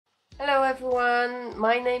Hello everyone,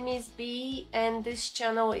 my name is B and this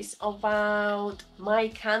channel is about my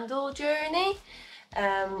candle journey.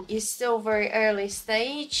 It's still very early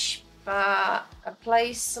stage, but I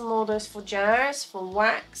placed some orders for jars, for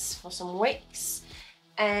wax, for some wicks,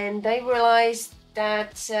 and I realized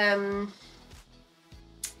that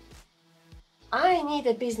I need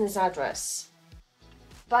a business address,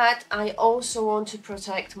 but I also want to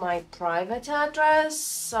protect my private address.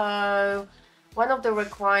 So one of the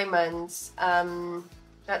requirements,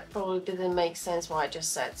 that probably didn't make sense what I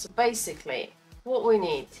just said. So basically, what we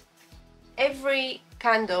need, every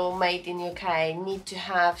candle made in UK need to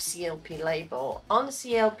have CLP label. On the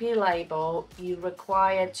CLP label, you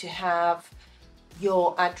require to have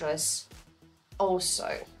your address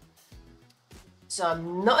also. So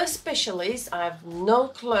I'm not a specialist, I have no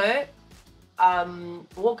clue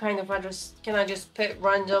what kind of address can I just put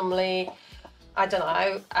randomly. I don't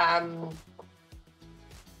know,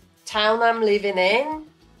 town I'm living in,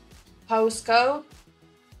 postcode,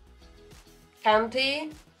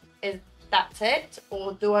 county, is that's it?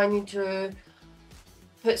 Or do I need to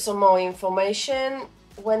put some more information?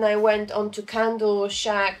 When I went onto Candle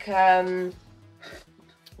Shack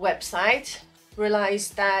website,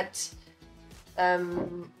 realized that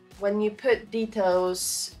when you put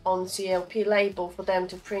details on CLP label for them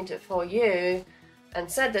to print it for you and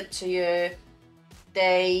send it to you,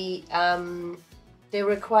 they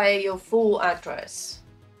require your full address.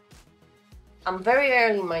 I'm very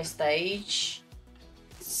early in my stage,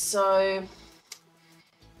 so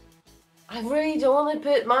I really don't want to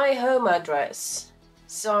put my home address.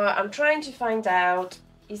 So I'm trying to find out,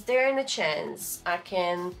 is there any chance I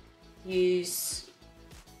can use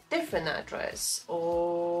different address,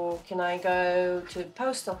 or can I go to the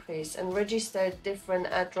post office and register a different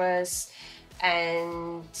address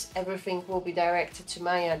and everything will be directed to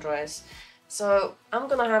my address? So I'm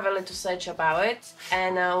gonna have a little search about it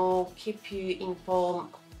and I'll keep you informed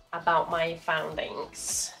about my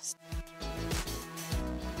findings.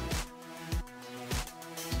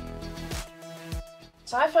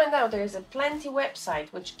 So I find out there is a plenty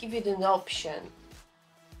website which give you the option,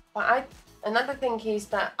 but another thing is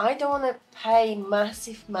that I don't want to pay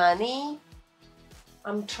massive money.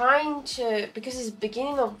 I'm trying to, because it's the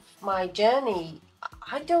beginning of my journey,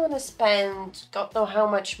 I don't want to spend God knows how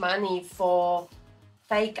much money for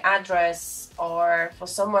fake address or for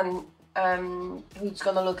someone who's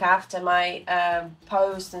gonna look after my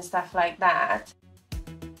post and stuff like that.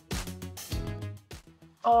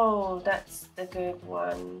 Oh, that's the good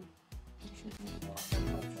one.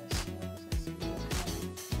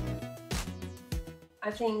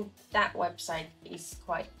 I think that website is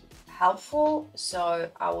quite helpful, so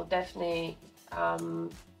I will definitely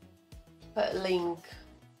put a link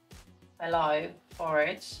below for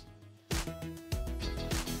it.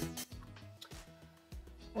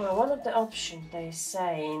 Well, one of the options they're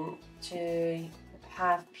saying to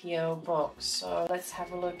have PO box, so let's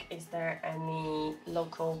have a look. Is there any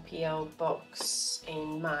local PO box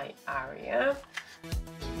in my area?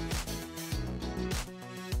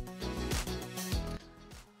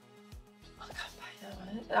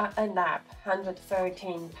 An app,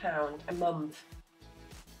 £113 a month.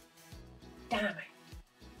 Damn it.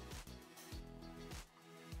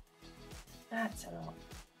 That's a lot.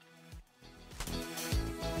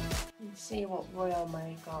 Let's see what realm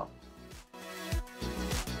I got.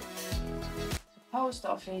 The post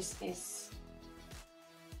office is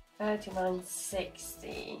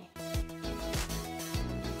 £39.60.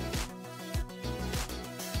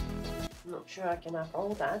 I'm not sure I can have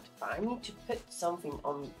all that, but I need to put something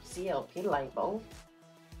on CLP label.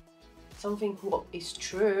 Something what is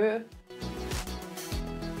true.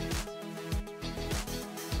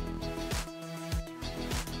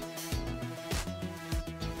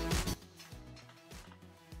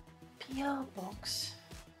 PO box.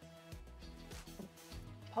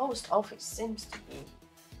 Post office seems to be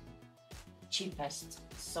cheapest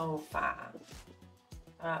so far.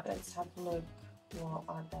 Let's have a look. What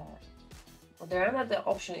are there? Well, there another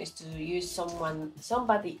option is to use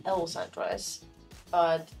somebody else's address,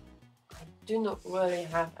 but I do not really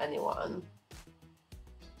have anyone.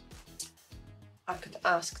 I could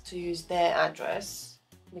ask to use their address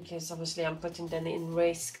because obviously I'm putting them in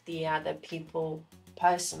risk the other people's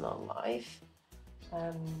personal life.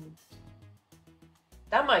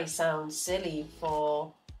 That might sound silly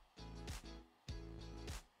for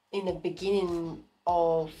in the beginning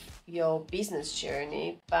of your business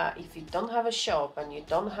journey, but if you don't have a shop and you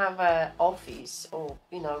don't have an office, or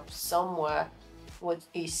somewhere what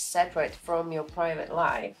is separate from your private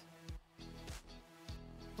life,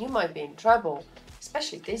 you might be in trouble,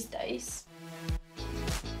 especially these days.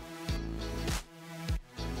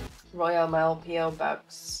 Royal Mail PO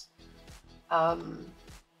Box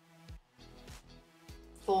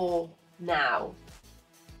for now,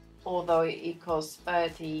 although it costs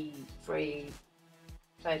 £34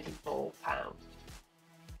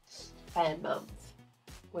 per month,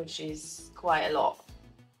 which is quite a lot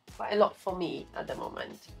for me at the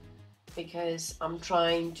moment, because I'm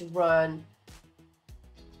trying to run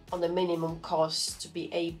on the minimum cost to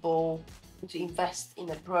be able to invest in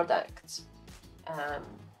a product.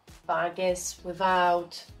 But I guess I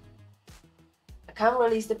can't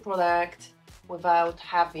release the product without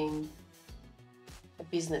having a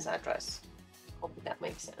business address. Hope that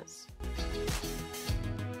makes sense.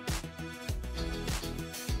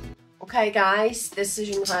 Okay guys,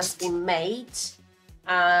 decision has been made.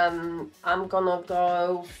 I'm gonna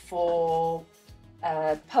go for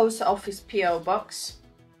a post office PO box.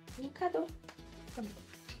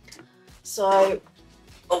 So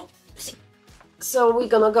we're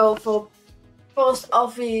gonna go for post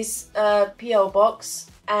office PO box,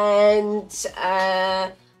 and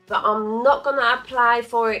but I'm not gonna apply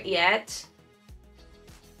for it yet.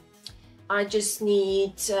 I just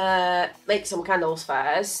need to make some candles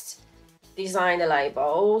first, design the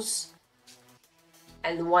labels,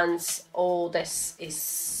 and once all this is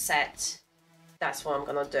set, that's what I'm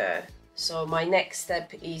gonna do. So my next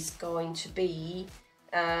step is going to be,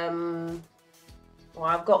 well,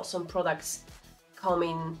 I've got some products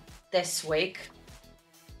coming this week,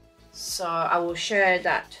 so I will share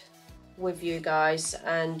that with you guys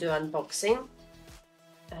and do unboxing,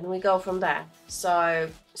 and we go from there. So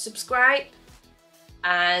subscribe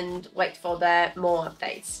and wait for the more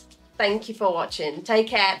updates. Thank you for watching. Take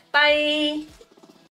care. Bye.